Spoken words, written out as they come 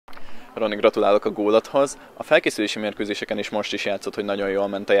Roni, gratulálok a gólathoz. A felkészülési mérkőzéseken is most is játszott, hogy nagyon jól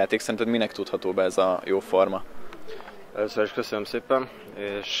ment a játék. Szerinted minek tudható be ez a jó forma? Először is köszönöm szépen,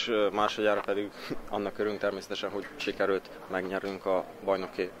 és másodjára pedig annak örülünk természetesen, hogy sikerült megnyernünk a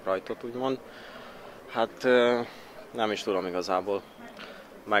bajnoki rajtot, úgymond. Hát nem is tudom igazából.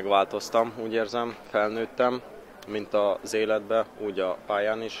 Megváltoztam, úgy érzem, felnőttem, mint az életbe, úgy a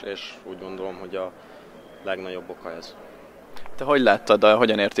pályán is, és úgy gondolom, hogy a legnagyobb oka ez. Te hogy láttad,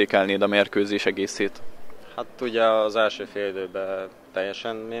 hogyan értékelnéd a mérkőzés egészét? Hát ugye az első fél időben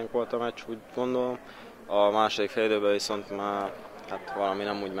teljesen miénk volt a meccs, úgy gondolom. A második fél időben viszont már valami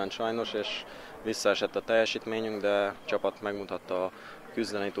nem úgy ment sajnos, és visszaesett a teljesítményünk, de a csapat megmutatta a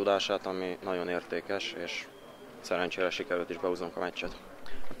küzdeni tudását, ami nagyon értékes, és szerencsére sikerült is behúznunk a meccset.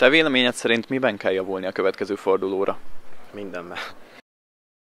 A te véleményed szerint miben kell javulni a következő fordulóra? Mindenben.